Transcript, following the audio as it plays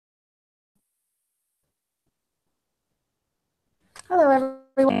Hello,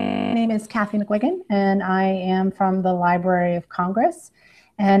 everyone. My name is Kathy McGuigan, and I am from the Library of Congress.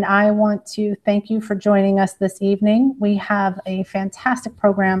 And I want to thank you for joining us this evening. We have a fantastic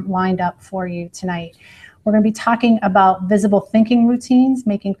program lined up for you tonight. We're going to be talking about visible thinking routines,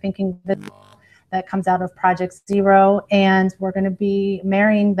 making thinking visible. That comes out of Project Zero, and we're going to be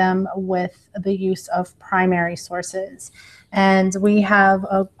marrying them with the use of primary sources. And we have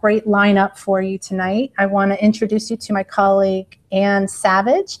a great lineup for you tonight. I want to introduce you to my colleague, Ann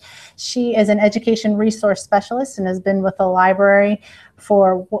Savage. She is an education resource specialist and has been with the library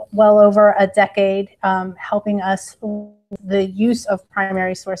for well over a decade, helping us the use of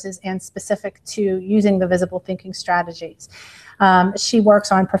primary sources and specific to using the visible thinking strategies. She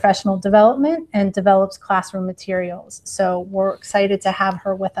works on professional development and develops classroom materials. So we're excited to have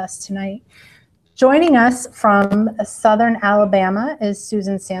her with us tonight. Joining us from Southern Alabama is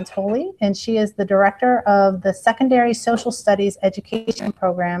Susan Santoli, and she is the director of the Secondary Social Studies Education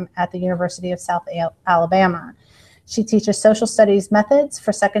Program at the University of South Alabama. She teaches social studies methods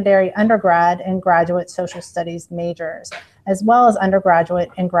for secondary undergrad and graduate social studies majors, as well as undergraduate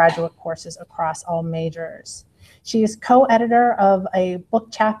and graduate courses across all majors. She is co-editor of a book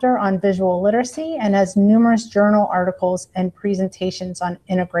chapter on visual literacy and has numerous journal articles and presentations on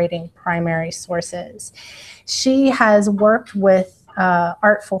integrating primary sources. She has worked with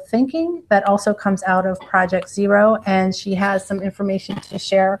Artful Thinking that also comes out of Project Zero, and she has some information to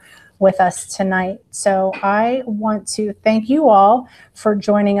share with us tonight. So I want to thank you all for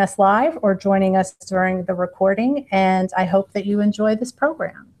joining us live or joining us during the recording, and I hope that you enjoy this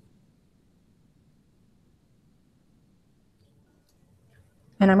program.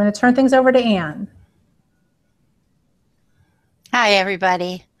 And I'm going to turn things over to Ann. Hi,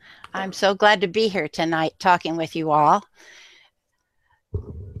 everybody. I'm so glad to be here tonight talking with you all.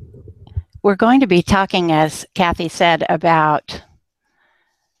 We're going to be talking, as Kathy said, about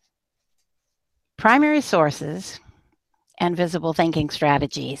primary sources and visible thinking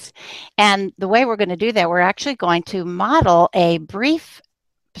strategies. And the way we're going to do that, we're actually going to model a brief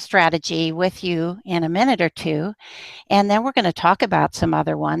strategy with you in a minute or two, and then we're going to talk about some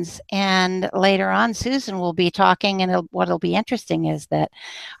other ones. And later on, Susan will be talking, and what'll be interesting is that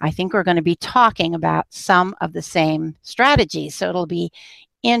I think we're going to be talking about some of the same strategies. So it'll be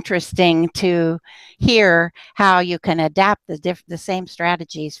interesting to hear how you can adapt the same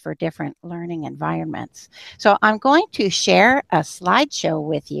strategies for different learning environments. So I'm going to share a slideshow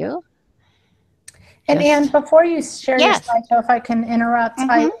with you. And Ann, before you share your slideshow, if I can interrupt,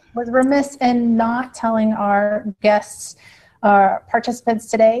 I was remiss in not telling our guests, our participants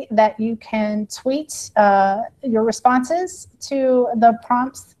today, that you can tweet your responses to the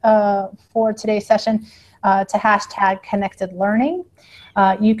prompts for today's session to hashtag Connected Learning.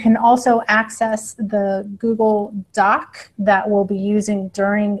 You can also access the Google Doc that we'll be using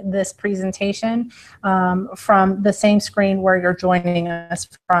during this presentation from the same screen where you're joining us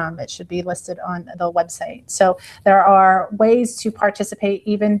from. It should be listed on the website. So there are ways to participate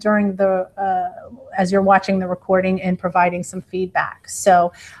even during the, as you're watching the recording and providing some feedback.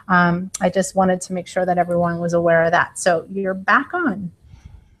 So I just wanted to make sure that everyone was aware of that. So you're back on.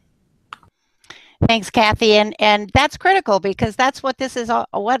 Thanks, Kathy, and that's critical because that's what this is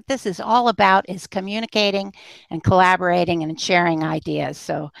all about, is communicating and collaborating and sharing ideas.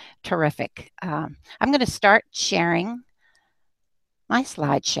 So terrific. I'm going to start sharing my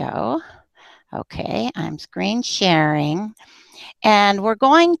slideshow. Okay, I'm screen sharing, and we're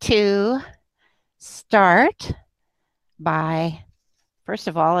going to start by, first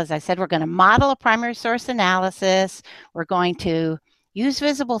of all, as I said, we're going to model a primary source analysis. We're going to use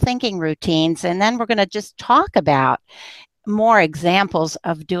visible thinking routines, and then we're going to just talk about more examples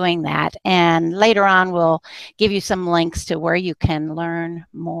of doing that. And later on, we'll give you some links to where you can learn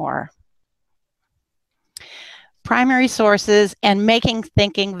more. Primary sources and making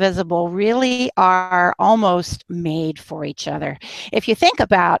thinking visible really are almost made for each other. If you think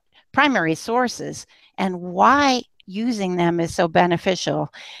about primary sources and why using them is so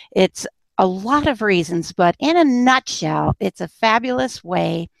beneficial, it's a lot of reasons, but in a nutshell, it's a fabulous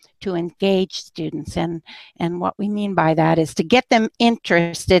way to engage students. And what we mean by that is to get them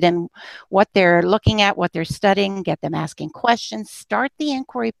interested in what they're looking at, what they're studying, get them asking questions, start the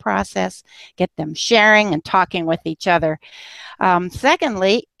inquiry process, get them sharing and talking with each other.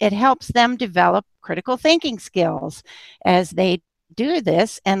 Secondly, it helps them develop critical thinking skills as they do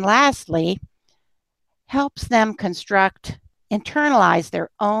this. And lastly, helps them internalize their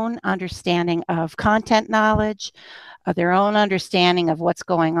own understanding of content knowledge, of their own understanding of what's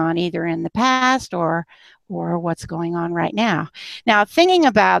going on either in the past or what's going on right now. Now, thinking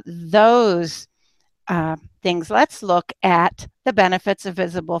about those things, let's look at the benefits of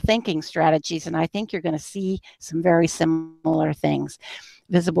visible thinking strategies. And I think you're going to see some very similar things.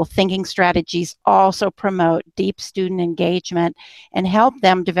 Visible thinking strategies also promote deep student engagement and help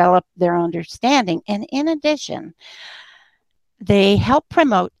them develop their understanding. And in addition, they help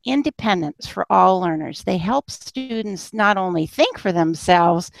promote independence for all learners. They help students not only think for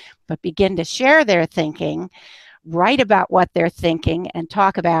themselves, but begin to share their thinking, write about what they're thinking, and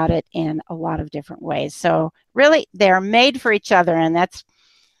talk about it in a lot of different ways. So really, they're made for each other. And that's,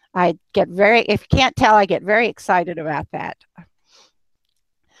 if you can't tell, I get very excited about that.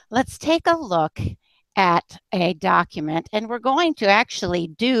 Let's take a look at a document, and we're going to actually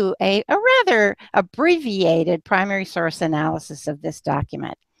do a rather abbreviated primary source analysis of this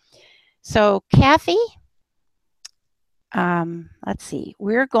document. So Kathy, let's see,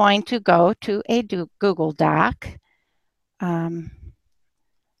 we're going to go to a Google Doc. Kathy,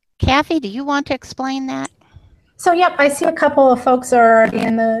 do you want to explain that? So, yep, I see a couple of folks are already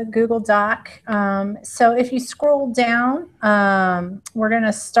in the Google Doc. So if you scroll down, we're going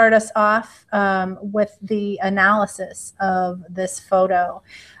to start us off with the analysis of this photo.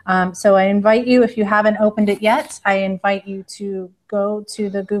 So I invite you, if you haven't opened it yet, I invite you to go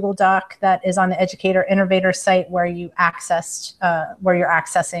to the Google Doc that is on the Educator Innovator site where you're accessing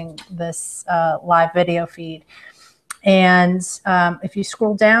this live video feed. And if you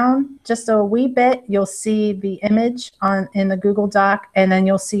scroll down just a wee bit, you'll see the image in the Google Doc, and then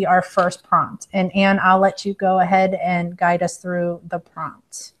you'll see our first prompt. And Anne, I'll let you go ahead and guide us through the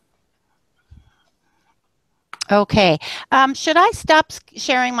prompt. Okay. Should I stop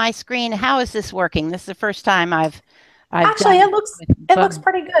sharing my screen? How is this working? This is the first time I've actually it looks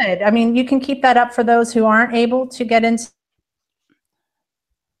pretty good. I mean, you can keep that up for those who aren't able to get into.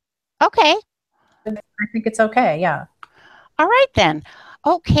 Okay. I think it's okay. Yeah. All right then.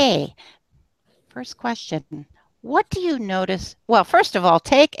 Okay. First question. What do you notice? Well, first of all,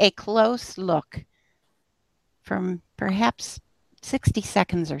 take a close look from perhaps 60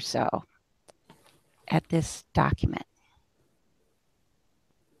 seconds or so at this document.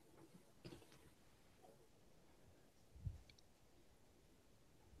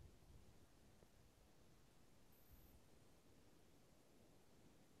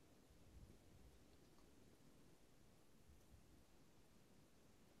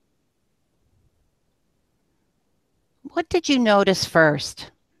 What did you notice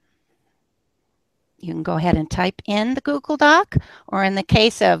first? You can go ahead and type in the Google Doc, or in the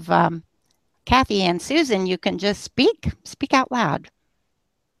case of Kathy and Susan, you can just speak out loud.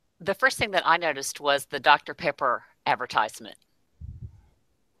 The first thing that I noticed was the Dr. Pepper advertisement.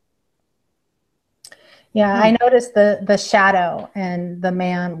 Yeah, I noticed the shadow and the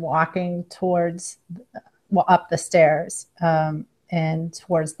man walking towards, well, up the stairs and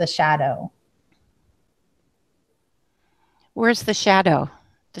towards the shadow. Where's the shadow?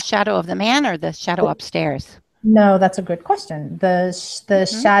 The shadow of the man or the shadow upstairs? No, that's a good question. The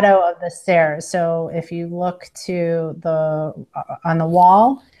shadow of the stairs. So if you look to on the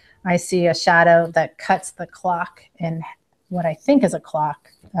wall, I see a shadow that cuts the clock in, what I think is a clock,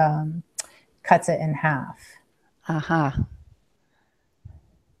 cuts it in half.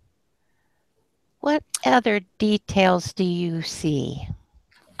 What other details do you see?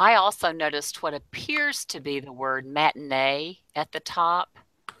 I also noticed what appears to be the word matinee at the top.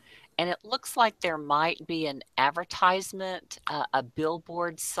 And it looks like there might be an advertisement, a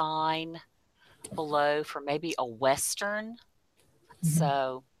billboard sign below for maybe a Western. Mm-hmm.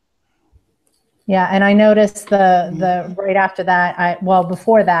 So. Yeah, and I noticed the right after that,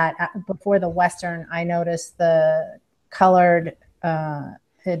 before that, before the Western, I noticed the colored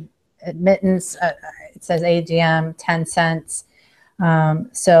admittance. It says AGM, 10 cents.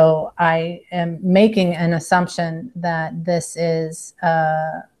 So I am making an assumption that this is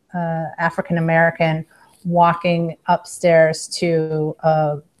African-American walking upstairs to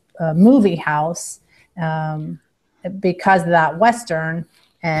a movie house because of that Western,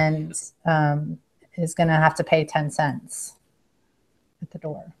 and is going to have to pay 10 cents at the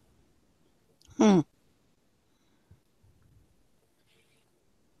door.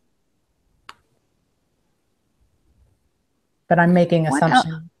 But I'm making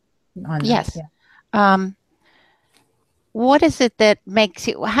assumptions on yes. That. Yeah. What is it that makes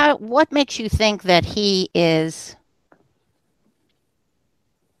you, what makes you think that he is,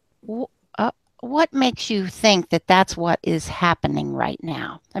 what makes you think that that's what is happening right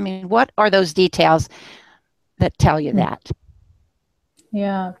now? I mean, what are those details that tell you that?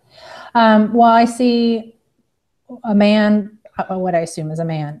 Yeah. Well, I see a man, what I assume is a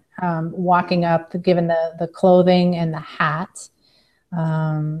man, walking up, given the clothing and the hat.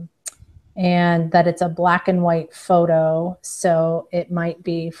 and that it's a black and white photo, so it might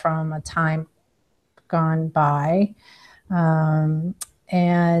be from a time gone by, and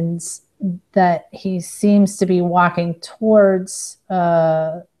that he seems to be walking towards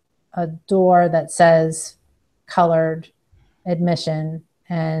a door that says colored admission.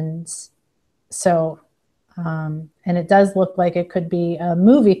 And so, and it does look like it could be a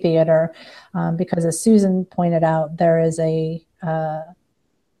movie theater, because as Susan pointed out, there is the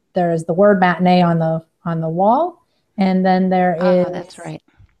word matinee on the wall, and then there is. Oh, that's right.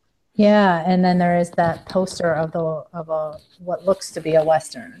 Yeah, and then there is that poster of a what looks to be a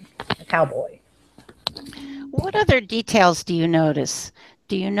Western, a cowboy. What other details do you notice?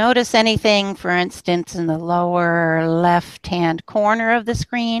 Do you notice anything, for instance, in the lower left-hand corner of the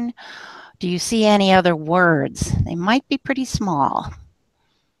screen? Do you see any other words? They might be pretty small.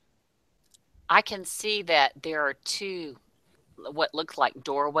 I can see that there are two what look like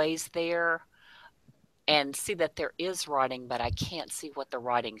doorways there, and see that there is writing, but I can't see what the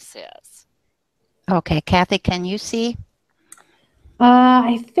writing says. Okay, Kathy, can you see?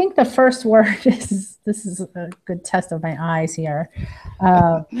 I think the first word is, this is a good test of my eyes here.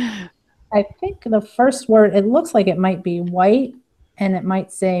 I think the first word, it looks like it might be white, and it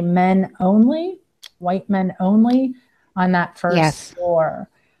might say men only, white men only on that first door.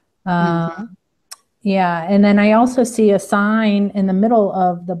 Yeah, and then I also see a sign in the middle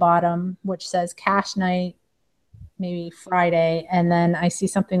of the bottom which says cash night, maybe Friday, and then I see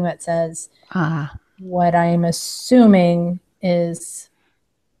something that says what I'm assuming is,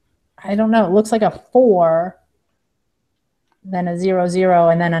 I don't know, it looks like a 4, then a 00,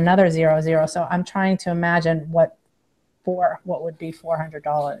 and then another 00. So I'm trying to imagine what would be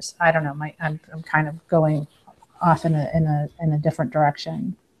 $400. I don't know. I'm kind of going off in a different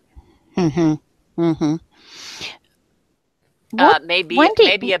direction. Maybe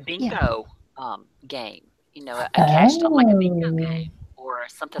a bingo game. You know, a cash, like a bingo game or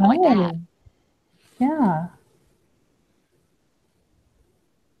something like that. Yeah.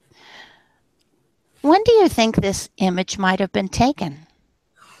 When do you think this image might have been taken?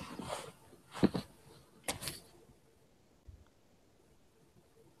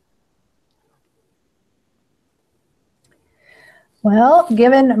 Well,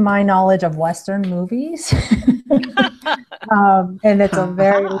 given my knowledge of Western movies, and it's a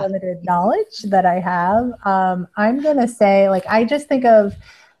very limited knowledge that I have, I'm going to say, like, I just think of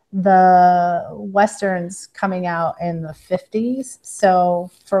the Westerns coming out in the 50s. So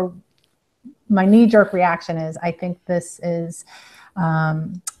for my knee-jerk reaction is, I think this is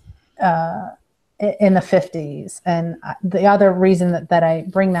in the 50s. And the other reason that I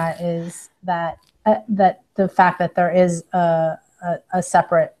bring that is that the fact that there is a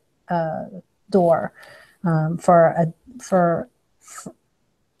separate door for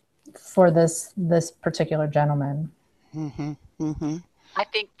this particular gentleman. I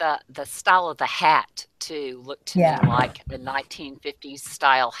think the style of the hat too looked to me like the 1950s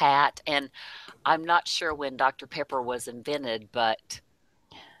style hat, and I'm not sure when Dr. Pepper was invented, but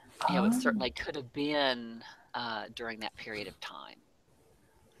you know, it certainly could have been during that period of time.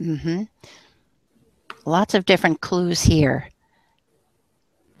 Lots of different clues here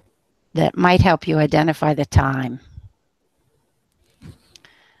that might help you identify the time.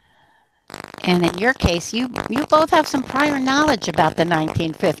 And in your case, you both have some prior knowledge about the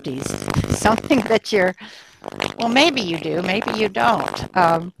 1950s, something that well, maybe you do, maybe you don't,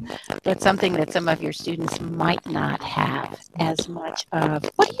 but something that some of your students might not have as much of.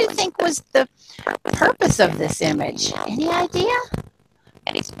 What do you think was the purpose of this image? Any idea?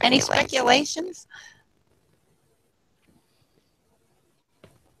 Any speculations?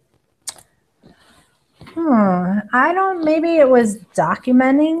 Maybe it was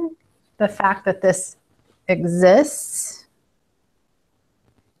documenting the fact that this exists.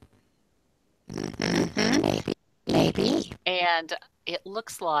 Maybe. And it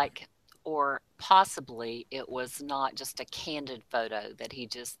looks like, or possibly it was not just a candid photo that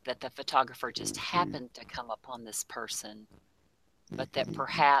the photographer just happened to come upon this person, but that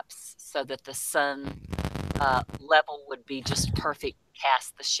perhaps so that the sun level would be just perfect,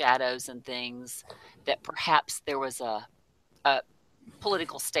 cast the shadows and things, that perhaps there was a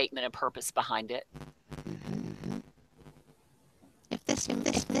political statement and purpose behind it. If this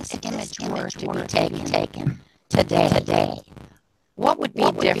image were to be taken today, what would be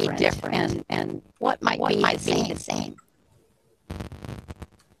different and what might be the same?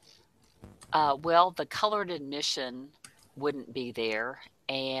 Well, the colored admission wouldn't be there,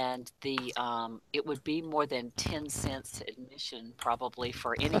 and it would be more than 10 cents admission probably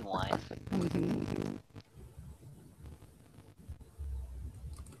for anyone.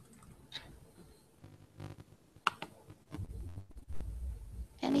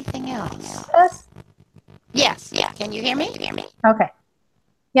 else? Yes? Yes. Can you hear me? Okay.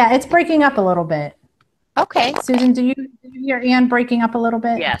 Yeah, it's breaking up a little bit. Okay. Susan, do you hear Ann breaking up a little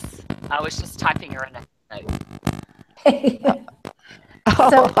bit? Yes, I was just typing her in a note.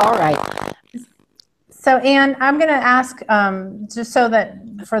 Oh, all right. So, Ann, I'm going to ask, just so that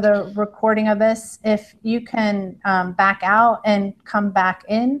for the recording of this, if you can back out and come back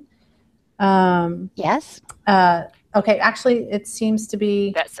in. Yes. Okay, actually, it seems to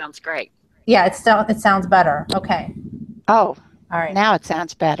be. That sounds great. Yeah, it sounds better. Okay. Oh, all right. Now it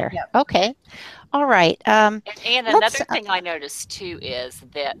sounds better. Yep. Okay. All right. And another thing I noticed too is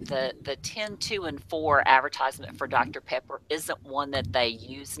that the 10, 2, and 4 advertisement for Dr. Pepper isn't one that they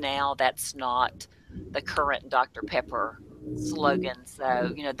use now. That's not the current Dr. Pepper slogan.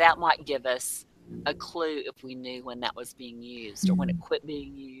 So, that might give us a clue if we knew when that was being used or when it quit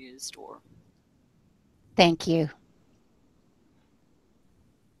being used. Or Thank you.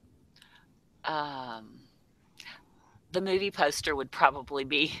 The movie poster would probably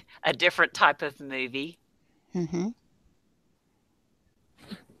be a different type of movie. Mm-hmm.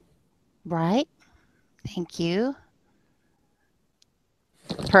 Right. Thank you.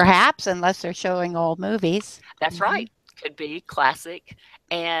 Perhaps, unless they're showing old movies. That's right. Could be classic.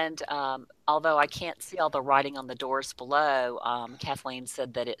 And although I can't see all the writing on the doors below, Kathleen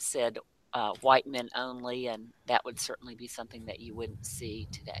said that it said white men only, and that would certainly be something that you wouldn't see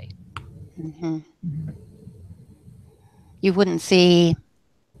today. Mm-hmm. You wouldn't see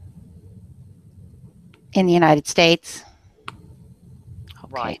in the United States.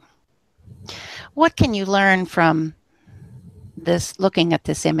 Okay. Right. What can you learn from this, looking at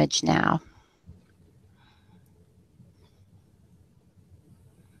this image now?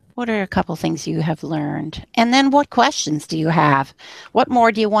 What are a couple things you have learned? And then what questions do you have? What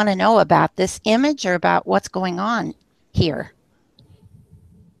more do you want to know about this image or about what's going on here?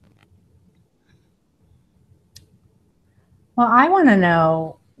 Well, I want to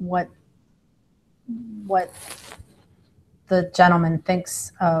know what the gentleman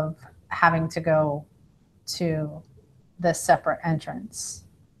thinks of having to go to this separate entrance.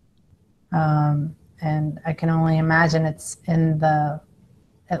 And I can only imagine it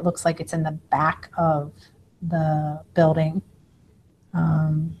looks like it's in the back of the building.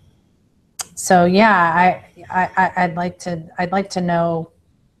 So yeah, I'd like to know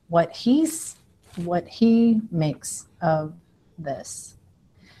what he makes of this.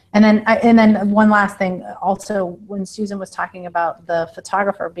 And then one last thing also, when Susan was talking about the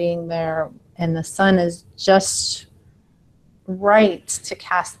photographer being there and the sun is just right to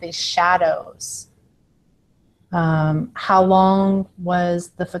cast these shadows, how long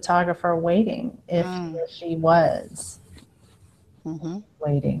was the photographer waiting, if he or she was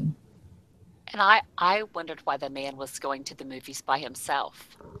waiting? And I wondered why the man was going to the movies by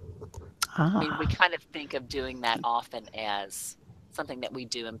himself. I mean, we kind of think of doing that often as something that we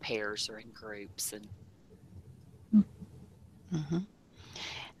do in pairs or in groups. And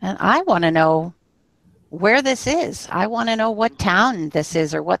I want to know where this is. I want to know what town this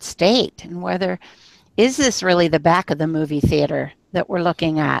is or what state, and whether, is this really the back of the movie theater that we're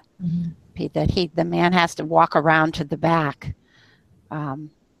looking at? That the man has to walk around to the back. And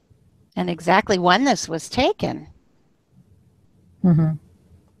exactly when this was taken.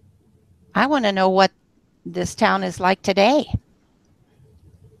 I want to know what this town is like today.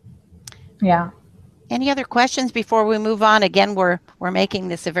 Yeah. Any other questions before we move on? Again, we're making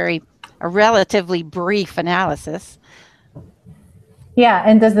this a relatively brief analysis. Yeah,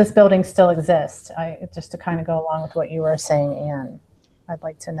 and does this building still exist? Just to kind of go along with what you were saying, Anne, I'd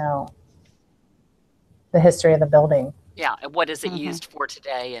like to know the history of the building. Yeah, and what is it used for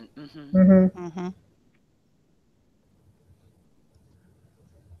today? And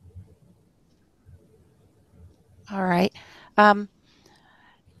All right. I'm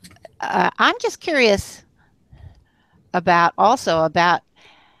just curious about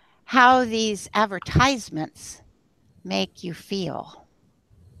how these advertisements make you feel.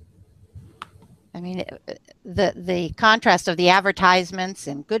 I mean, the contrast of the advertisements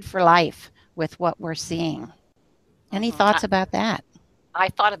and Good for Life with what we're seeing. Any thoughts about that? I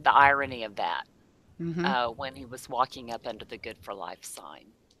thought of the irony of that when he was walking up under the Good for Life sign.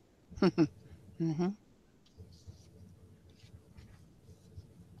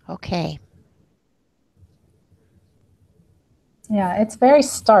 Okay. Yeah, it's very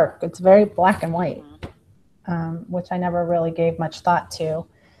stark. It's very black and white, which I never really gave much thought to.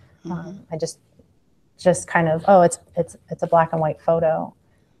 I just kind of, it's a black and white photo.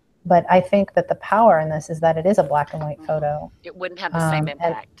 But I think that the power in this is that it is a black and white photo. It wouldn't have the same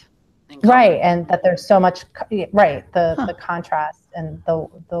impact. Right, and that there's so much, right, the contrast and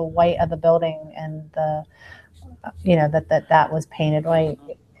the white of the building and the, that was painted white,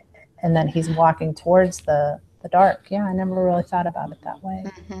 and then he's walking towards the dark. Yeah, I never really thought about it that way.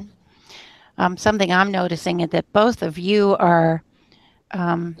 Something I'm noticing is that both of you are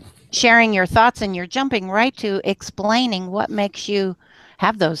sharing your thoughts, and you're jumping right to explaining what makes you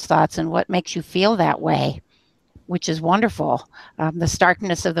have those thoughts and what makes you feel that way, which is wonderful. The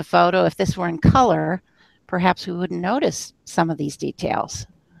starkness of the photo, if this were in color, perhaps we wouldn't notice some of these details.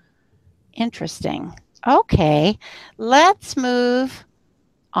 Interesting. Okay, let's move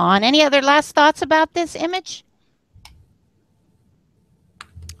on. Any other last thoughts about this image?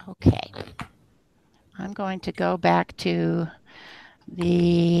 Okay, I'm going to go back to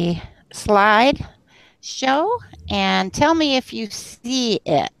the slide show and tell me if you see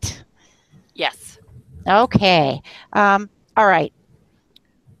it. Yes. Okay. All right.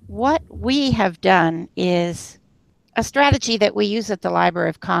 What we have done is a strategy that we use at the Library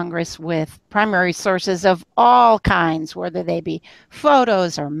of Congress with primary sources of all kinds, whether they be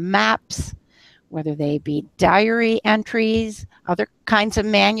photos or maps, whether they be diary entries, other kinds of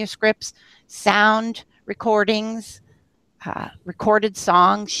manuscripts, sound recordings, recorded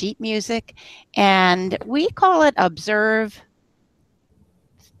songs, sheet music, and we call it observe,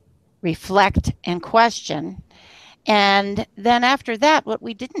 reflect, and question. And then after that, what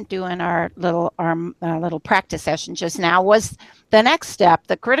we didn't do in our little practice session just now was the next step,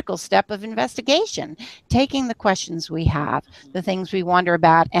 the critical step of investigation, taking the questions we have, the things we wonder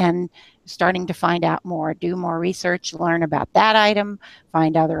about, and starting to find out more, do more research, learn about that item,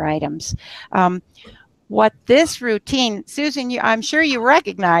 find other items. What this routine, Susan, I'm sure you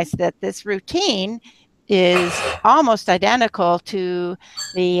recognize that this routine is almost identical to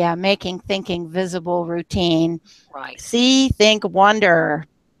the Making Thinking Visible routine. Right. See, think, wonder.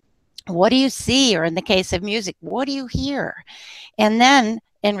 What do you see? Or in the case of music, what do you hear? And then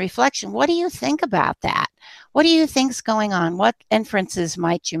in reflection, what do you think about that? What do you think's going on? What inferences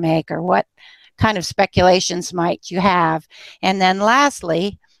might you make, or what kind of speculations might you have? And then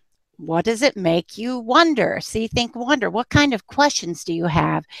lastly, what does it make you wonder? See, think, wonder. What kind of questions do you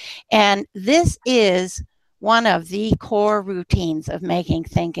have? And this is one of the core routines of Making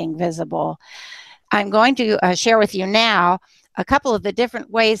Thinking Visible. I'm going to share with you now a couple of the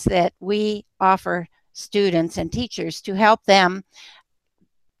different ways that we offer students and teachers to help them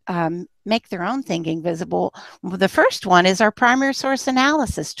make their own thinking visible. The first one is our primary source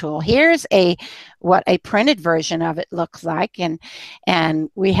analysis tool. Here's what a printed version of it looks like, and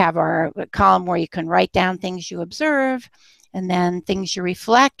we have our column where you can write down things you observe, and then things you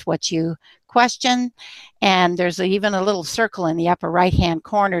reflect, what you question, and there's even a little circle in the upper right-hand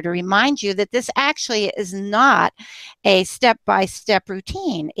corner to remind you that this actually is not a step-by-step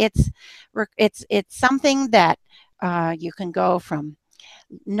routine. It's something that you can go from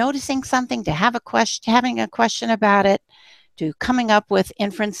noticing something to having a question about it, to coming up with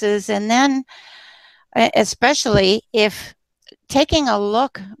inferences, and then especially if taking a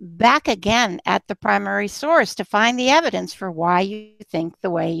look back again at the primary source to find the evidence for why you think the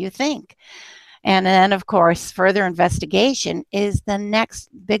way you think. And then, of course, further investigation is the next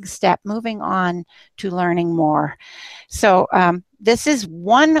big step, moving on to learning more. So this is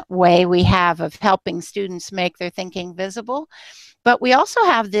one way we have of helping students make their thinking visible. But we also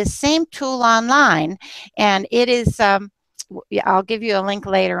have this same tool online, and it is, I'll give you a link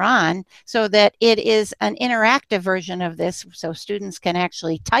later on, so that it is an interactive version of this, so students can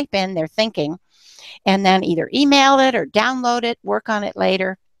actually type in their thinking and then either email it or download it, work on it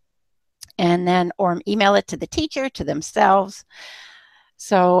later, and then, or email it to the teacher, to themselves.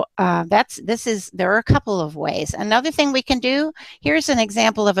 So there are a couple of ways. Another thing we can do, here's an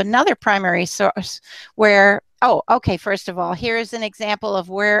example of another primary source where, first of all, here's an example of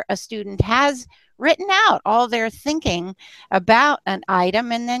where a student has written out all their thinking about an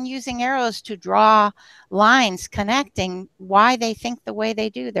item, and then using arrows to draw lines connecting why they think the way they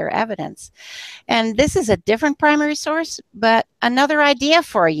do, their evidence. And this is a different primary source, but another idea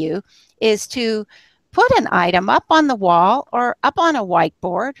for you is to put an item up on the wall or up on a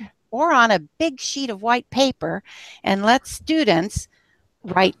whiteboard or on a big sheet of white paper and let students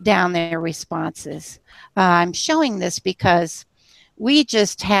write down their responses. I'm showing this because we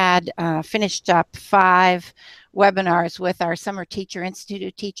just had finished up 5 webinars with our Summer Teacher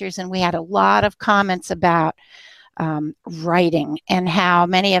Institute teachers, and we had a lot of comments about writing, and how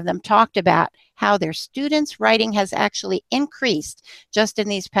many of them talked about how their students' writing has actually increased just in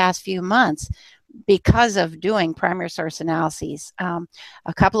these past few months because of doing primary source analyses.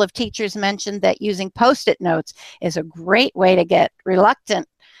 A couple of teachers mentioned that using Post-it notes is a great way to get reluctant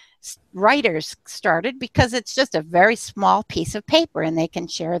writers started because it's just a very small piece of paper and they can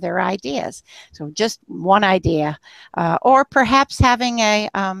share their ideas. So just one idea, or perhaps having a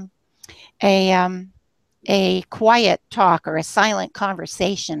quiet talk or a silent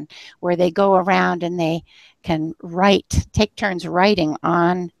conversation where they go around and they can take turns writing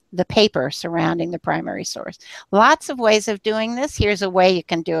on the paper surrounding the primary source. Lots of ways of doing this. Here's a way you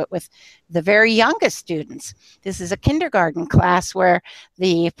can do it with the very youngest students. This is a kindergarten class where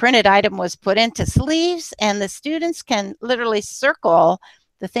the printed item was put into sleeves and the students can literally circle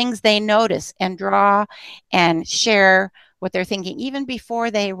the things they notice and draw and share what they're thinking even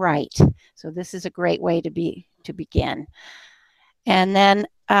before they write. So this is a great way to begin. And then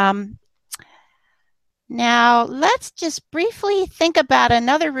now, let's just briefly think about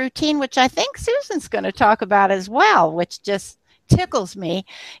another routine, which I think Susan's going to talk about as well, which just tickles me,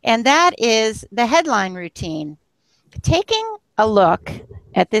 and that is the headline routine. Taking a look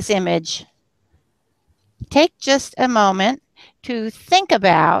at this image, take just a moment to think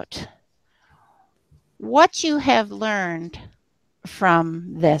about what you have learned from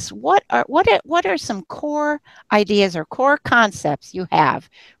this. What are some core ideas or core concepts you have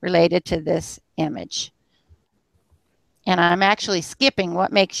related to this image? And I'm actually skipping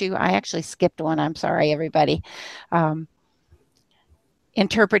what makes you, I actually skipped one, I'm sorry, everybody.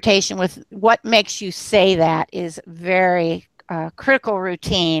 Interpretation with what makes you say that is very critical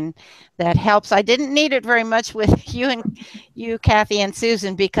routine that helps. I didn't need it very much with you, Kathy and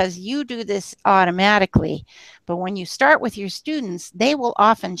Susan, because you do this automatically. But when you start with your students, they will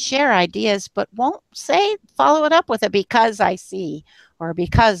often share ideas, but won't follow it up with a because I see, or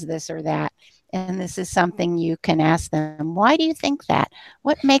because this or that. And this is something you can ask them. Why do you think that?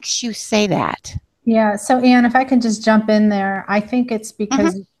 What makes you say that? Yeah. So Anne, if I can just jump in there, I think it's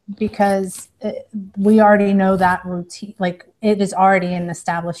because we already know that routine, like it is already an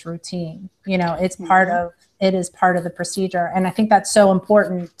established routine. You know, it is part of the procedure. And I think that's so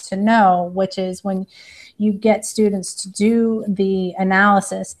important to know, which is when you get students to do the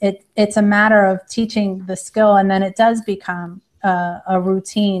analysis, it's a matter of teaching the skill, and then it does become a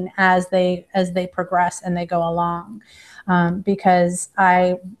routine as they progress and they go along. Because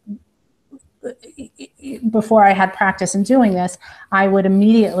before I had practice in doing this, I would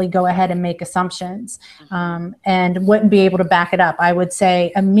immediately go ahead and make assumptions and wouldn't be able to back it up. I would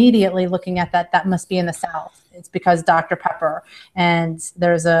say immediately, looking at that must be in the South. It's because Dr. Pepper, and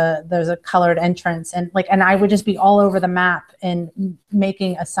there's a colored entrance, and I would just be all over the map and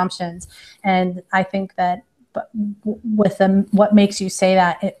making assumptions. And I think that with them, what makes you say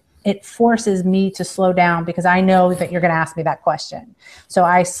that, it forces me to slow down, because I know that you're going to ask me that question. So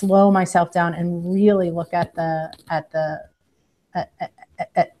I slow myself down and really look at the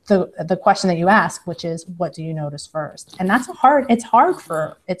question that you ask, which is, what do you notice first? And it's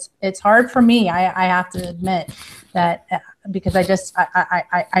hard for me. I have to admit that, because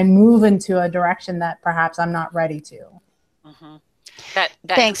I move into a direction that perhaps I'm not ready to. Mm-hmm.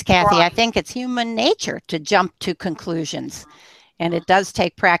 Thanks, Kathy. I think it's human nature to jump to conclusions, and it does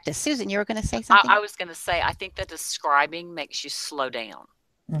take practice. Susan, you were going to say something? I was going to say, I think that describing makes you slow down,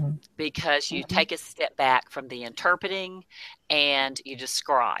 because you take a step back from the interpreting and you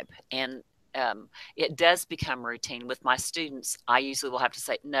describe. And it does become routine. With my students, I usually will have to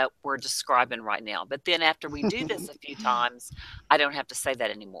say, no, we're describing right now. But then after we do this a few times, I don't have to say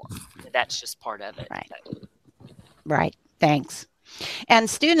that anymore. That's just part of it. Right. Thanks. And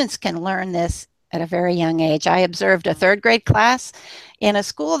students can learn this at a very young age. I observed a third grade class in a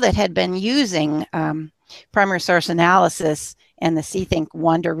school that had been using primary source analysis and the C-Think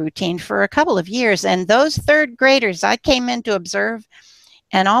Wonder routine for a couple of years. And those third graders, I came in to observe,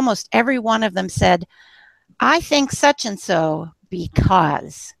 and almost every one of them said, I think such and so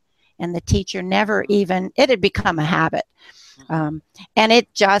because, and the teacher never even, it had become a habit. And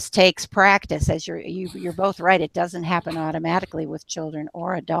it just takes practice. As you're both right, it doesn't happen automatically with children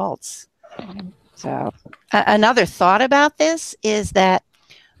or adults. So another thought about this is that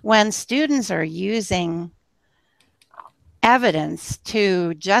when students are using evidence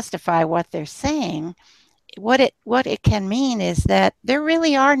to justify what they're saying, what it can mean is that there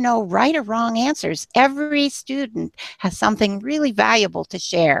really are no right or wrong answers. Every student has something really valuable to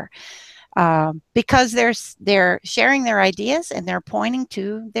share. Because they're sharing their ideas and they're pointing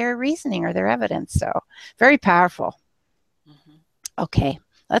to their reasoning or their evidence. So very powerful. Okay,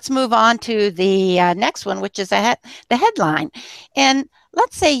 let's move on to the next one, which is the headline. And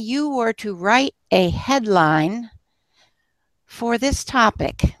let's say you were to write a headline for this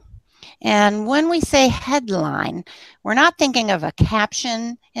topic. And when we say headline, we're not thinking of a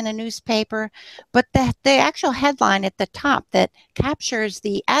caption in a newspaper, but the actual headline at the top that captures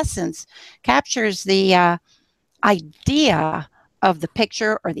the essence, captures the idea of the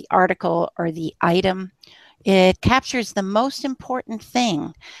picture or the article or the item. It captures the most important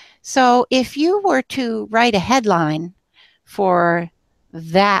thing. So if you were to write a headline for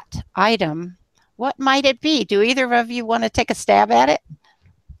that item, what might it be? Do either of you want to take a stab at it?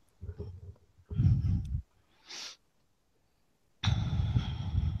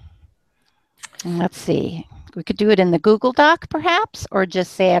 Let's see. We could do it in the Google Doc, perhaps, or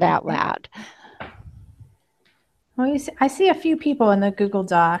just say it out loud. Well, I see a few people in the Google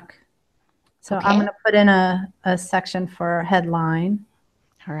Doc. So Okay. I'm going to put in a section for headline.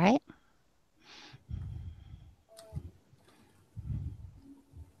 All right.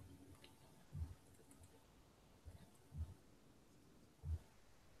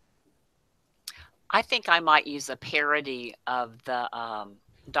 I think I might use a parody of the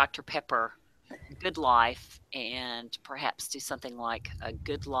Dr. Pepper Good Life and perhaps do something like a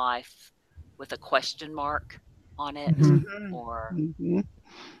good life with a question mark on it or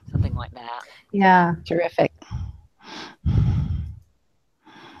something like that. Yeah. Terrific.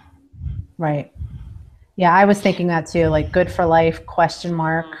 Right. Yeah, I was thinking that too, like good for life, question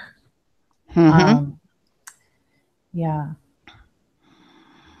mark. Yeah.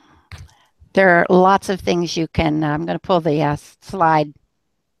 There are lots of things you can, I'm going to pull the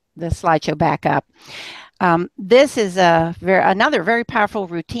slideshow back up. This is another very powerful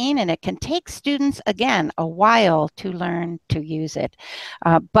routine, and it can take students, again, a while to learn to use it.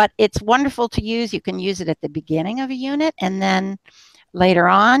 But it's wonderful to use. You can use it at the beginning of a unit, and then later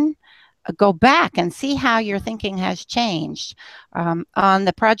on, go back and see how your thinking has changed. On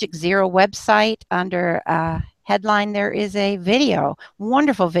the Project Zero website, under headline, there is a video,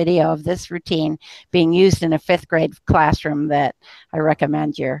 wonderful video of this routine being used in a 5th grade classroom that I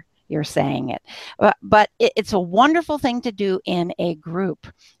recommend you're saying it. But it's a wonderful thing to do in a group,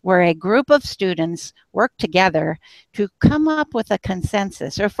 where a group of students work together to come up with a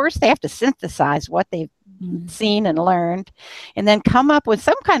consensus. So first they have to synthesize what they've seen and learned, and then come up with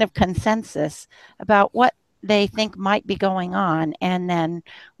some kind of consensus about what they think might be going on, and then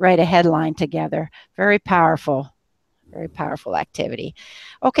write a headline together. Very powerful activity.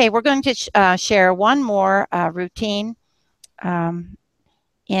 Okay, we're going to share one more routine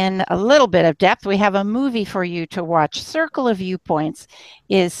in a little bit of depth. We have a movie for you to watch. Circle of Viewpoints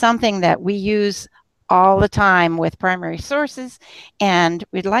is something that we use all the time with primary sources, and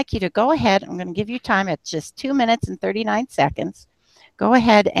we'd like you to go ahead. I'm going to give you time. It's just 2 minutes and 39 seconds. Go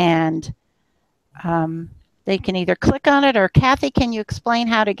ahead and they can either click on it, or Kathy, can you explain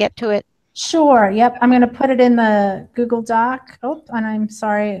how to get to it? Sure. Yep. I'm going to put it in the Google Doc. Oh, and I'm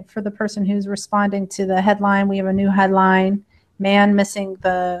sorry for the person who's responding to the headline. We have a new headline: man missing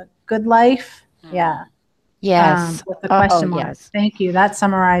the good life. Yeah. Yes. With the question mark. Yes. Thank you. That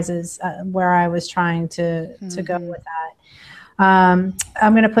summarizes where I was trying to go with that. I'm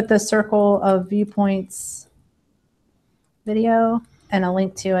going to put the Circle of Viewpoints video and a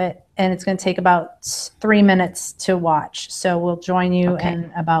link to it, and it's going to take about 3 minutes to watch. So we'll join you in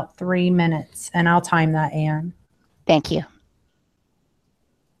about 3 minutes, and I'll time that, Anne. Thank you.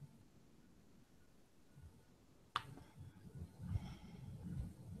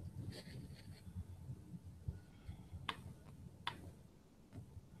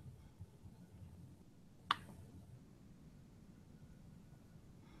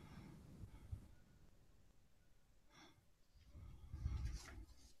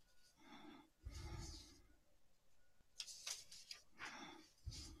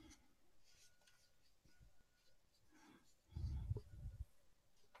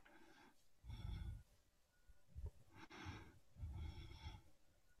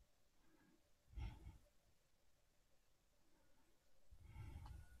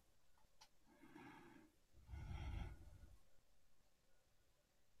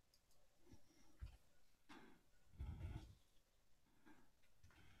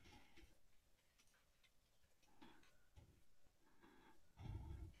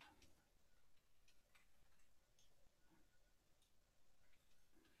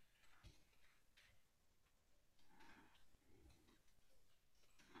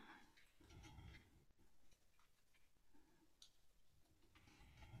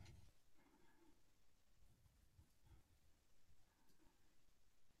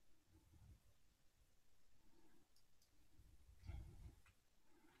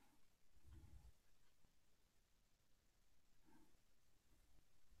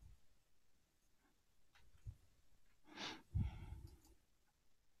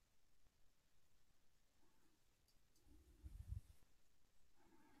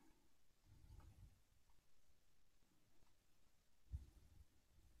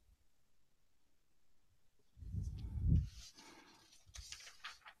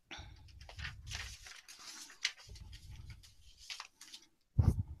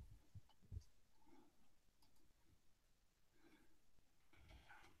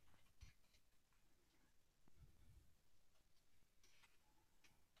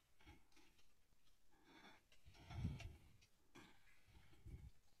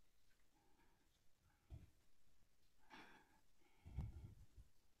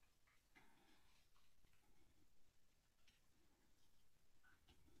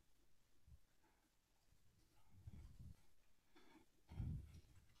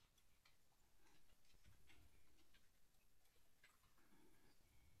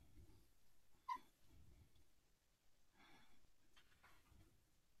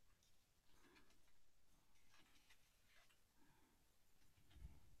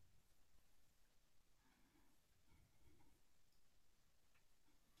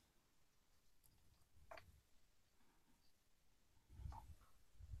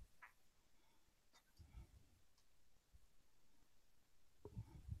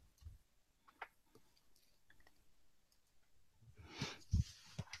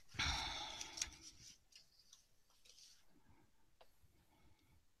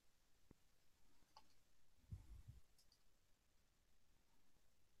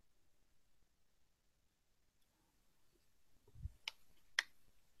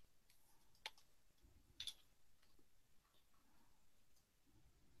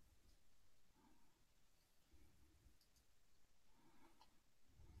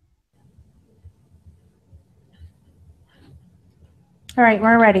 All right,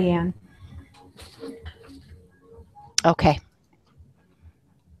 we're ready, Anne. Okay.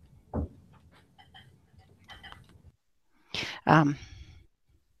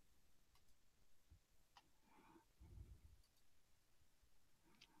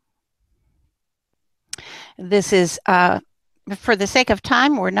 This is, for the sake of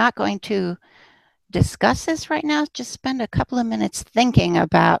time, we're not going to discuss this right now. Just spend a couple of minutes thinking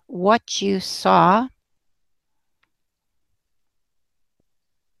about what you saw.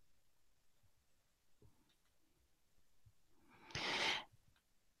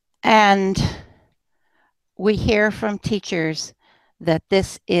 And we hear from teachers that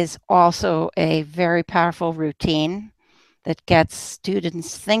this is also a very powerful routine that gets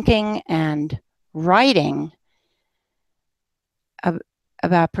students thinking and writing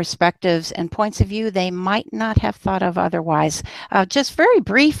about perspectives and points of view they might not have thought of otherwise. Just very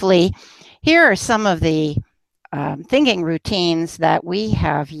briefly, here are some of the thinking routines that we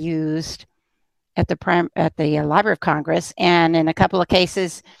have used at the Library of Congress, and in a couple of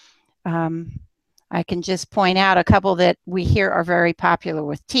cases, I can just point out a couple that we hear are very popular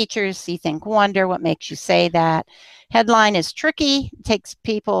with teachers. See, think, wonder. What makes you say that? Headline is tricky. It takes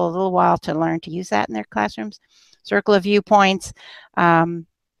people a little while to learn to use that in their classrooms. Circle of viewpoints. I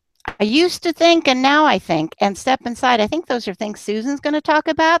used to think, and now I think, and step inside. I think those are things Susan's going to talk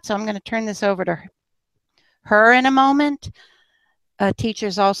about, so I'm going to turn this over to her in a moment.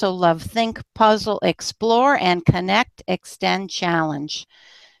 Teachers also love think, puzzle, explore, and connect, extend, challenge.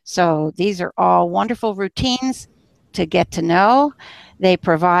 So these are all wonderful routines to get to know. They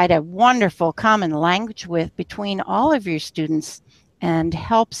provide a wonderful common language between all of your students and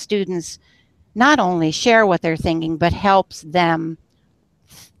help students not only share what they're thinking, but helps them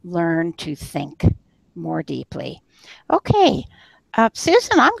learn to think more deeply. Okay,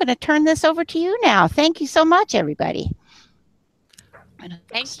 Susan, I'm going to turn this over to you now. Thank you so much, everybody. I'm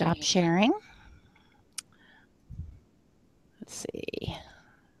going to stop sharing. Let's see.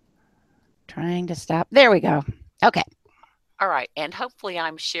 Trying to stop. There we go. Okay. All right. And hopefully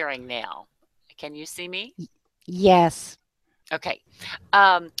I'm sharing now. Can you see me? Yes. Okay.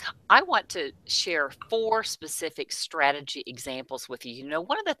 I want to share 4 specific strategy examples with you. You know,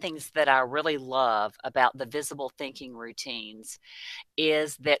 one of the things that I really love about the visible thinking routines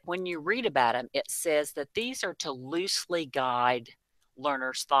is that when you read about them, it says that these are to loosely guide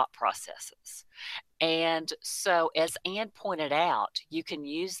learners' thought processes. And so, as Anne pointed out, you can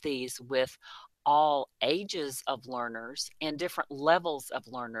use these with all ages of learners and different levels of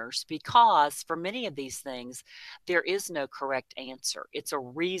learners, because for many of these things, there is no correct answer. It's a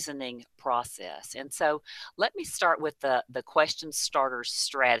reasoning process. And so let me start with the question starter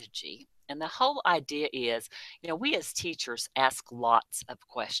strategy. And the whole idea is, you know, we as teachers ask lots of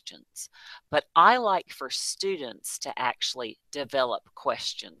questions, but I like for students to actually develop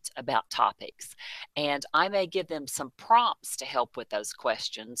questions about topics. And I may give them some prompts to help with those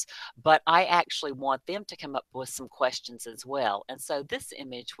questions, but I actually want them to come up with some questions as well. And so this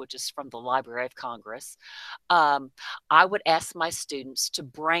image, which is from the Library of Congress, I would ask my students to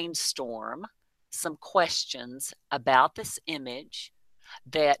brainstorm some questions about this image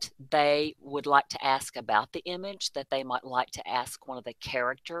that they would like to ask about the image, that they might like to ask one of the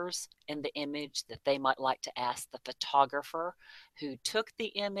characters in the image, that they might like to ask the photographer who took the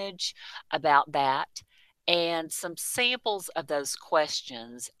image about that, and some samples of those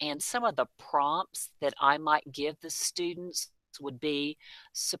questions and some of the prompts that I might give the students would be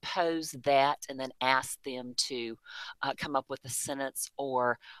suppose that, and then ask them to come up with a sentence,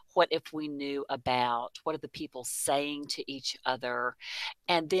 or what if we knew about, what are the people saying to each other.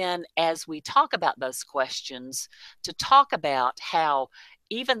 And then as we talk about those questions, to talk about how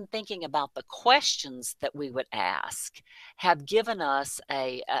even thinking about the questions that we would ask have given us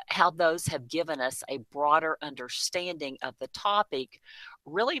how those have given us a broader understanding of the topic,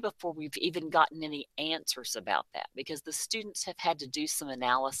 really before we've even gotten any answers about that, because the students have had to do some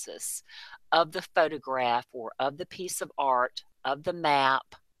analysis of the photograph or of the piece of art, of the map,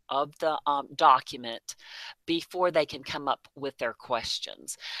 of the document, before they can come up with their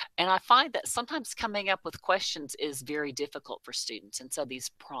questions. And I find that sometimes coming up with questions is very difficult for students. And so these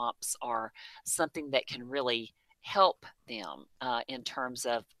prompts are something that can really help them in terms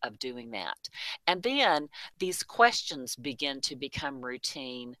of doing that. And then these questions begin to become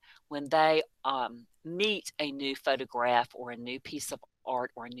routine when they meet a new photograph or a new piece of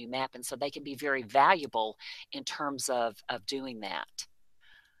art or a new map. And so they can be very valuable in terms of doing that.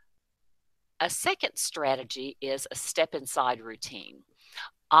 A second strategy is a step inside routine.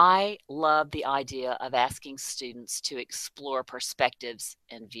 I love the idea of asking students to explore perspectives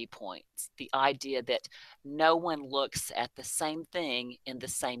and viewpoints, the idea that no one looks at the same thing in the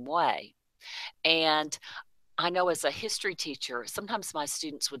same way. And I know as a history teacher, sometimes my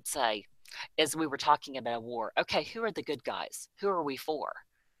students would say, as we were talking about a war, okay, who are the good guys? Who are we for?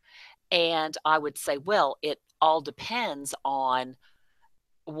 And I would say, well, it all depends on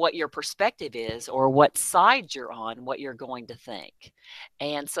what your perspective is or what side you're on, what you're going to think.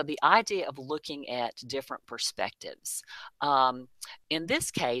 And so the idea of looking at different perspectives. In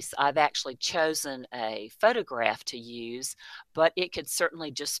this case, I've actually chosen a photograph to use, but it could certainly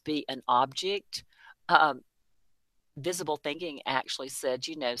just be an object. Visible thinking actually said,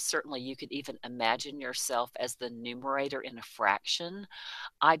 certainly you could even imagine yourself as the numerator in a fraction.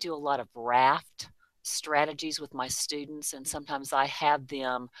 I do a lot of raft strategies with my students, and sometimes I have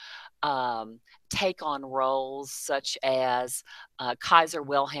them take on roles such as Kaiser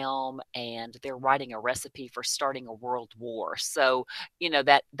Wilhelm, and they're writing a recipe for starting a world war. So,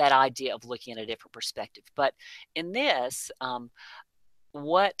 that idea of looking at a different perspective. But in this,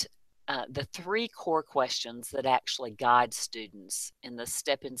 what the three core questions that actually guide students in the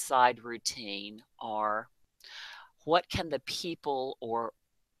Step Inside routine are: what can the people or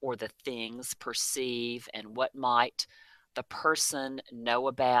the things perceive, and what might the person know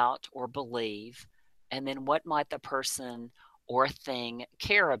about or believe, and then what might the person or thing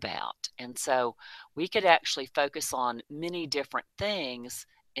care about? And so we could actually focus on many different things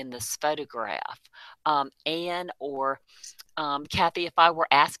in this photograph. Anne or Kathy, if I were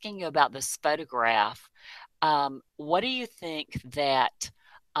asking you about this photograph, what do you think that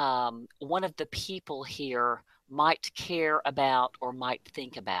one of the people here might care about or might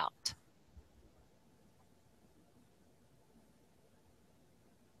think about?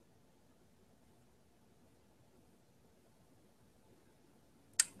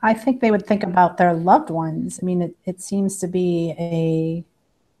 I think they would think about their loved ones. I mean, it seems to be a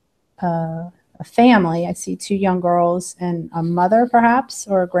family. I see two young girls and a mother, perhaps,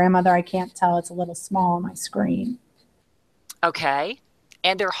 or a grandmother. I can't tell. It's a little small on my screen. Okay.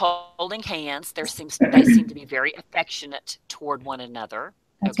 And they're holding hands. They seem to be very affectionate toward one another.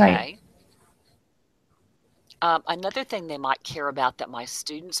 That's okay. right. Another thing they might care about that my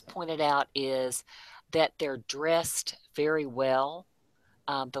students pointed out is that they're dressed very well.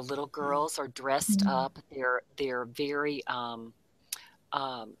 The little girls are dressed up. They're very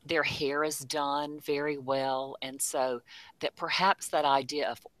their hair is done very well, and so that perhaps that idea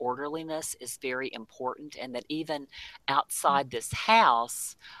of orderliness is very important, and that even outside this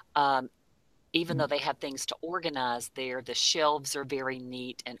house, even though they have things to organize there, the shelves are very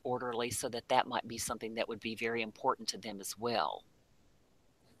neat and orderly, so that might be something that would be very important to them as well.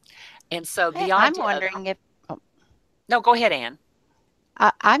 And so the I'm idea wondering if no, go ahead, Anne.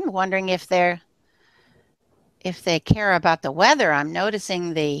 I'm wondering if they care about the weather. I'm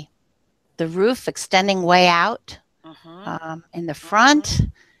noticing the roof extending way out in the front.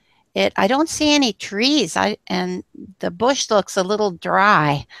 I don't see any trees. And the bush looks a little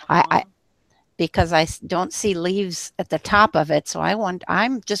dry. Because I don't see leaves at the top of it. So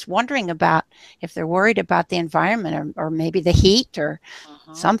I'm just wondering about if they're worried about the environment or maybe the heat or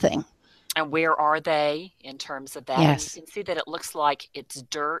something. And where are they in terms of that? Yes. And you can see that it looks like it's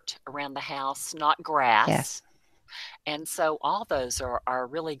dirt around the house, not grass. Yes. And so all those are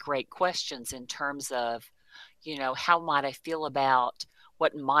really great questions in terms of, how might I feel about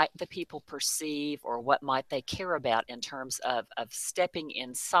what might the people perceive or what might they care about in terms of stepping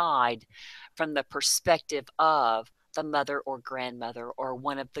inside from the perspective of the mother or grandmother or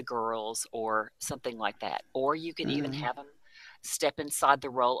one of the girls or something like that. Or you could even have them step inside the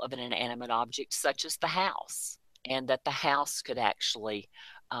role of an inanimate object such as the house, and that the house could actually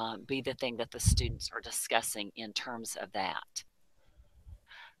be the thing that the students are discussing in terms of that.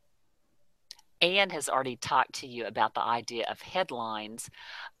 Anne has already talked to you about the idea of headlines.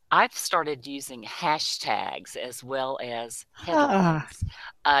 I've started using hashtags as well as headlines,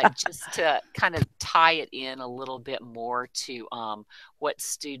 just to kind of tie it in a little bit more to what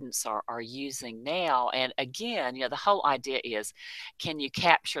students are using now. And again, the whole idea is, can you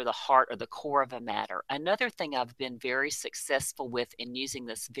capture the heart or the core of a matter? Another thing I've been very successful with in using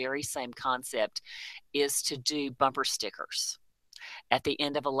this very same concept is to do bumper stickers at the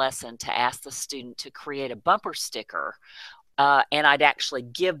end of a lesson, to ask the student to create a bumper sticker. And I'd actually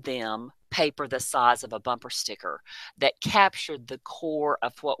give them paper the size of a bumper sticker that captured the core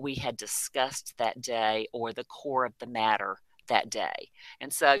of what we had discussed that day or the core of the matter that day.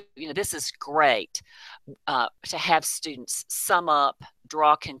 And so, this is great to have students sum up,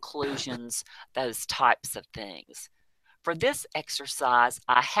 draw conclusions, those types of things. For this exercise,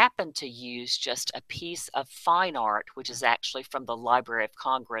 I happened to use just a piece of fine art, which is actually from the Library of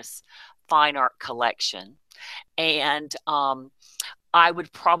Congress fine art collection. And I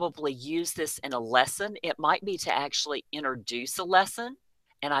would probably use this in a lesson. It might be to actually introduce a lesson,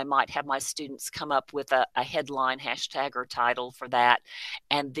 and I might have my students come up with a headline, hashtag, or title for that.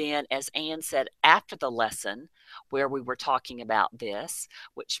 And then, as Anne said, after the lesson, where we were talking about this,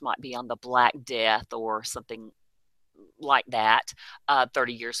 which might be on the Black Death or something like that,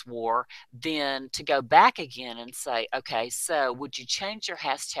 30 Years War, then to go back again and say, okay, so would you change your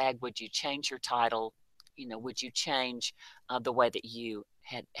hashtag? Would you change your title? You know, would you change the way that you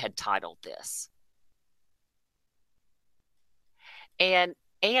had titled this? And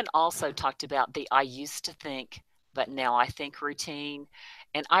Anne also talked about the I used to think, but now I think routine.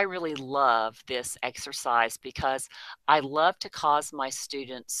 And I really love this exercise because I love to cause my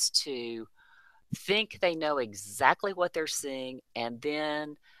students to think they know exactly what they're seeing, and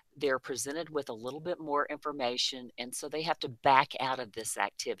then they're presented with a little bit more information, and so they have to back out of this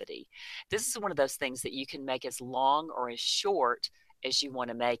activity. This is one of those things that you can make as long or as short as you want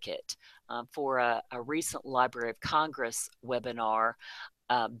to make it. For a recent Library of Congress webinar,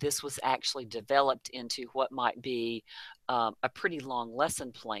 this was actually developed into what might be a pretty long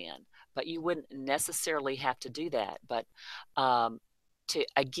lesson plan, but you wouldn't necessarily have to do that. But to,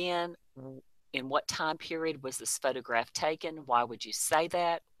 again, in what time period was this photograph taken? Why would you say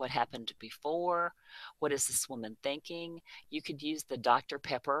that? What happened before? What is this woman thinking? You could use the Dr.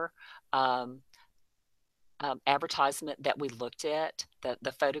 Pepper advertisement that we looked at,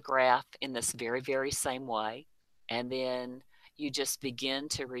 the photograph, in this very, very same way. And then you just begin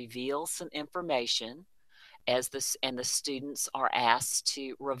to reveal some information as this, and the students are asked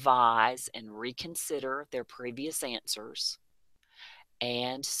to revise and reconsider their previous answers.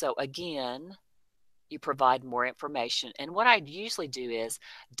 And so again, you provide more information. And what I usually do is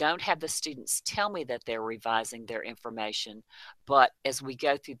don't have the students tell me that they're revising their information, but as we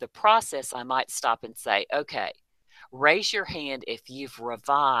go through the process, I might stop and say, okay, raise your hand if you've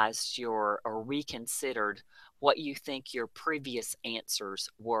revised or reconsidered what you think your previous answers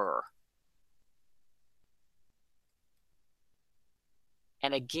were.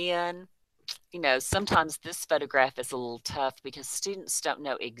 And again, you know, sometimes this photograph is a little tough because students don't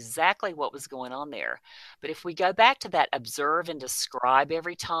know exactly what was going on there. But if we go back to that observe and describe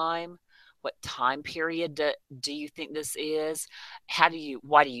every time, what time period do you think this is?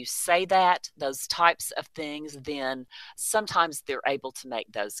 Why do you say that? Those types of things, then sometimes they're able to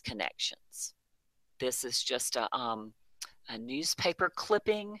make those connections. This is just a newspaper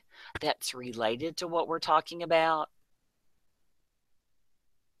clipping that's related to what we're talking about.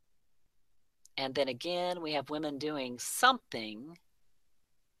 And then again, we have women doing something,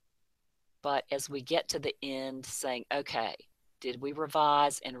 but as we get to the end, saying, okay, did we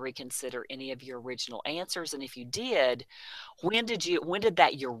revise and reconsider any of your original answers? And if you did, when did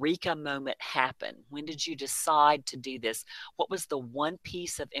that eureka moment happen? When did you decide to do this? What was the one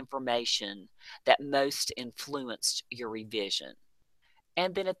piece of information that most influenced your revision?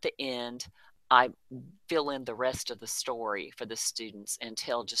 And then at the end, I fill in the rest of the story for the students and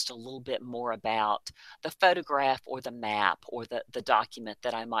tell just a little bit more about the photograph or the map or the document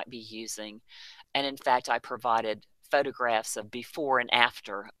that I might be using. And in fact, I provided photographs of before and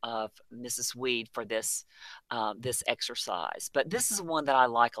after of Mrs. Weed for this this exercise. But this is one that I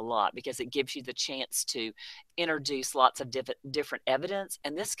like a lot because it gives you the chance to introduce lots of different evidence,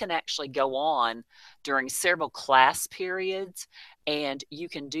 and this can actually go on during several class periods, and you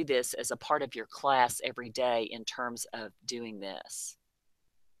can do this as a part of your class every day in terms of doing this.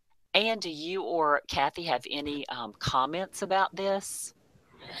 And do you or Kathy have any comments about this?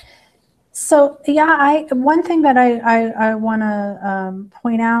 So yeah, one thing that I want to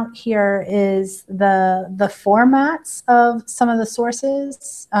point out here is the formats of some of the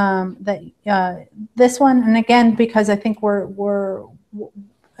sources that this one, and again, because I think we're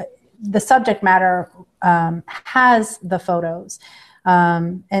the subject matter has the photos.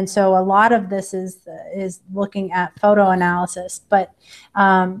 And so a lot of this is looking at photo analysis. But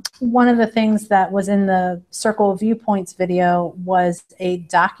one of the things that was in the Circle of Viewpoints video was a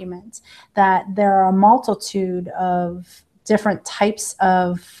document that there are a multitude of different types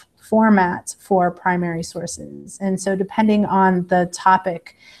of formats for primary sources. And so depending on the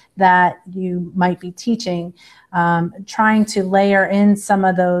topic that you might be teaching, trying to layer in some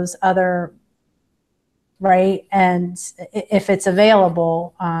of those other, right, and if it's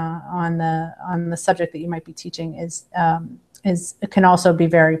available on the subject that you might be teaching is it can also be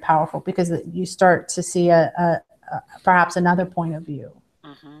very powerful because you start to see a perhaps another point of view.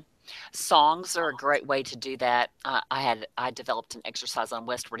 hmm Songs are a great way to do that. I developed an exercise on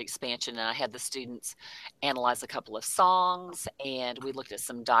westward expansion, and I had the students analyze a couple of songs, and we looked at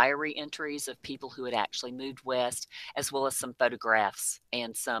some diary entries of people who had actually moved west, as well as some photographs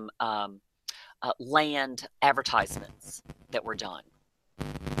and some land advertisements that were done.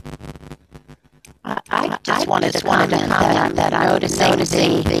 I just wanted to comment that I'm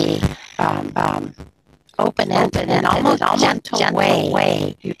noticing the open-ended and almost gentle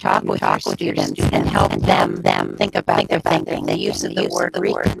way you talk with your students and help them think about their thinking. The use of the word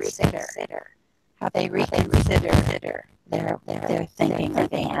reconsider, how they reconsider their thinking or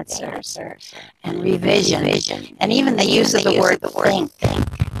the answers, and revision, and even the use of the word think,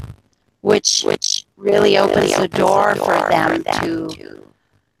 which really opens the door for them to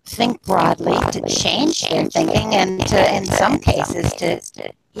think broadly, to change their thinking, and to, in some cases, to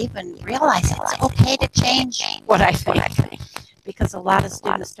even realize it's okay to change what I think. Because a lot of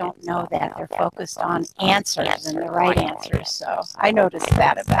students don't know that. They're focused on answers and the right answers. So I noticed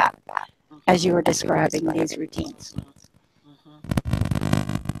that about as you were describing these routines.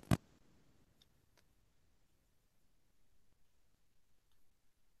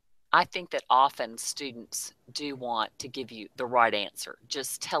 I think that often students do want to give you the right answer.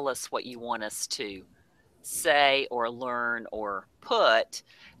 Just tell us what you want us to say or learn or put,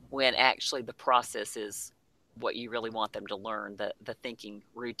 when actually the process is what you really want them to learn, the thinking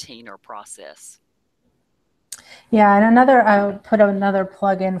routine or process. Yeah, and I would put another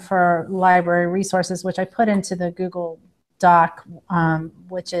plug in for library resources, which I put into the Google Doc,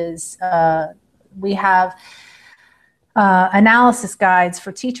 which is we have analysis guides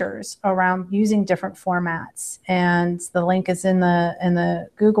for teachers around using different formats, and the link is in the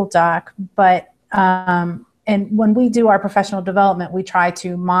Google Doc. But and when we do our professional development, we try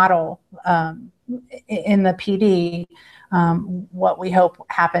to model in the PD what we hope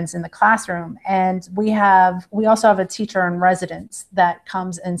happens in the classroom. And we also have a teacher in residence that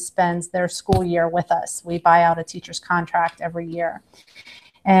comes and spends their school year with us. We buy out a teacher's contract every year.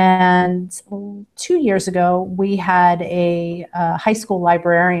 And 2 years ago, we had a high school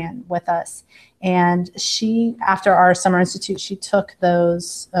librarian with us. And she, after our summer institute, she took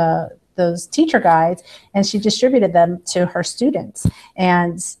those teacher guides and she distributed them to her students.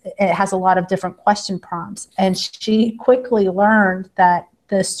 And it has a lot of different question prompts. And she quickly learned that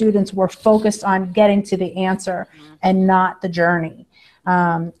the students were focused on getting to the answer and not the journey.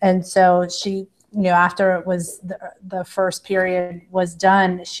 And so she, after it was the first period was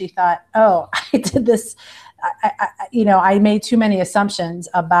done, she thought, oh, I did this. I made too many assumptions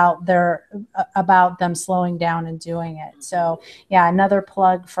about them slowing down and doing it. So yeah, another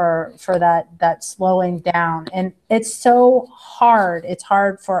plug for that slowing down. And it's so hard. It's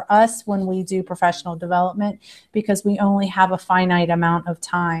hard for us when we do professional development because we only have a finite amount of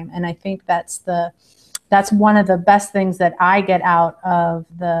time. And I think that's one of the best things that I get out of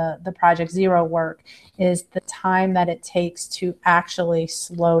the Project Zero work is the time that it takes to actually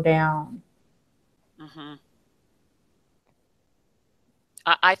slow down. Mm-hmm.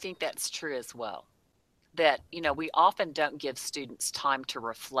 I think that's true as well. That, we often don't give students time to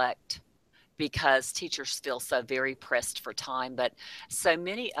reflect because teachers feel so very pressed for time. But so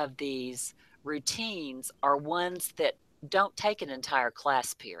many of these routines are ones that don't take an entire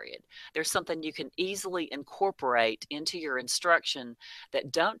class period. There's something you can easily incorporate into your instruction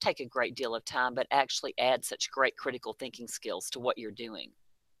that don't take a great deal of time, but actually add such great critical thinking skills to what you're doing.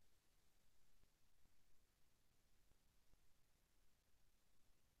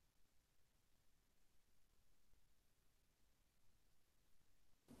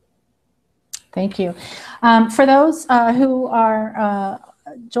 Thank you. For those who are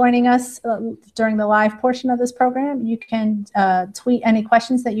joining us during the live portion of this program, you can tweet any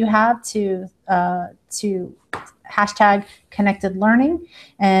questions that you have to hashtag connected learning,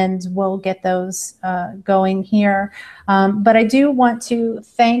 and we'll get those going here. But I do want to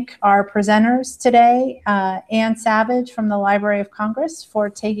thank our presenters today, Ann Savage from the Library of Congress for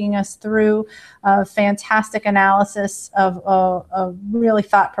taking us through a fantastic analysis of a really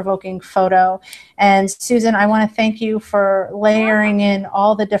thought-provoking photo. And Susan, I want to thank you for layering in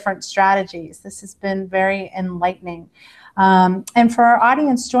all the different strategies. This has been very enlightening. And for our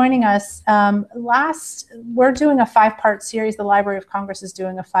audience joining us, we're doing a 5-part series. The Library of Congress is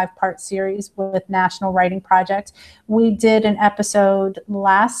doing a 5-part series with National Writing Project. We did an episode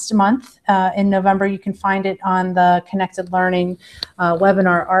last month in November. You can find it on the Connected Learning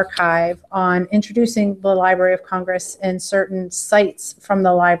webinar archive on introducing the Library of Congress and certain sites from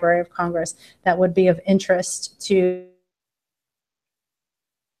the Library of Congress that would be of interest to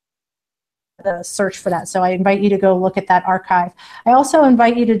the search for that. So I invite you to go look at that archive. I also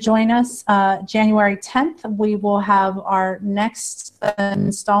invite you to join us January 10th. We will have our next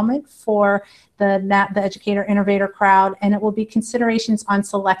installment for the Educator Innovator Crowd, and it will be considerations on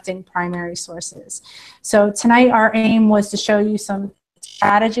selecting primary sources. So tonight our aim was to show you some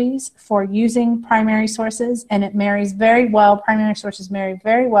strategies for using primary sources, and it marries very well, primary sources marry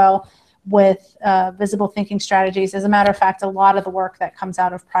very well with visible thinking strategies. As a matter of fact, a lot of the work that comes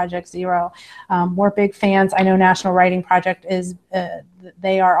out of Project Zero, we're big fans. I know National Writing Project is,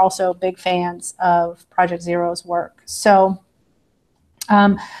 they are also big fans of Project Zero's work. So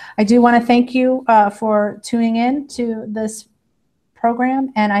I do want to thank you for tuning in to this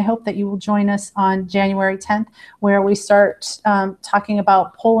program, and I hope that you will join us on January 10th, where we start talking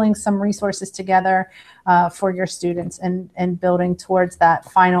about pulling some resources together for your students and building towards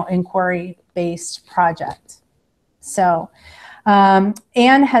that final inquiry-based project. So Anne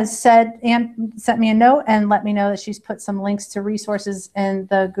sent me a note and let me know that she's put some links to resources in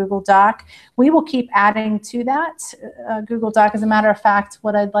the Google Doc. We will keep adding to that Google Doc. As a matter of fact,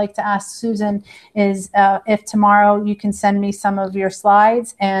 what I'd like to ask Susan is if tomorrow you can send me some of your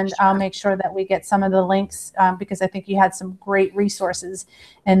slides, and I'll make sure that we get some of the links because I think you had some great resources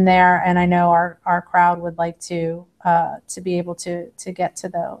in there, and I know our crowd would like to be able to get to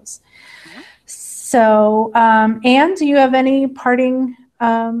those. Mm-hmm. So, Anne, do you have any parting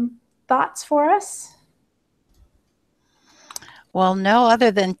thoughts for us? Well, no, other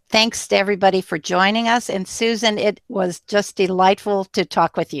than thanks to everybody for joining us. And Susan, it was just delightful to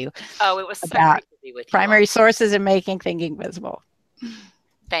talk with you. Oh, it was so about great to be with you. Primary sources and making thinking visible.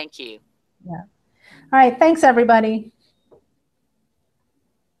 Thank you. Yeah. All right. Thanks, everybody.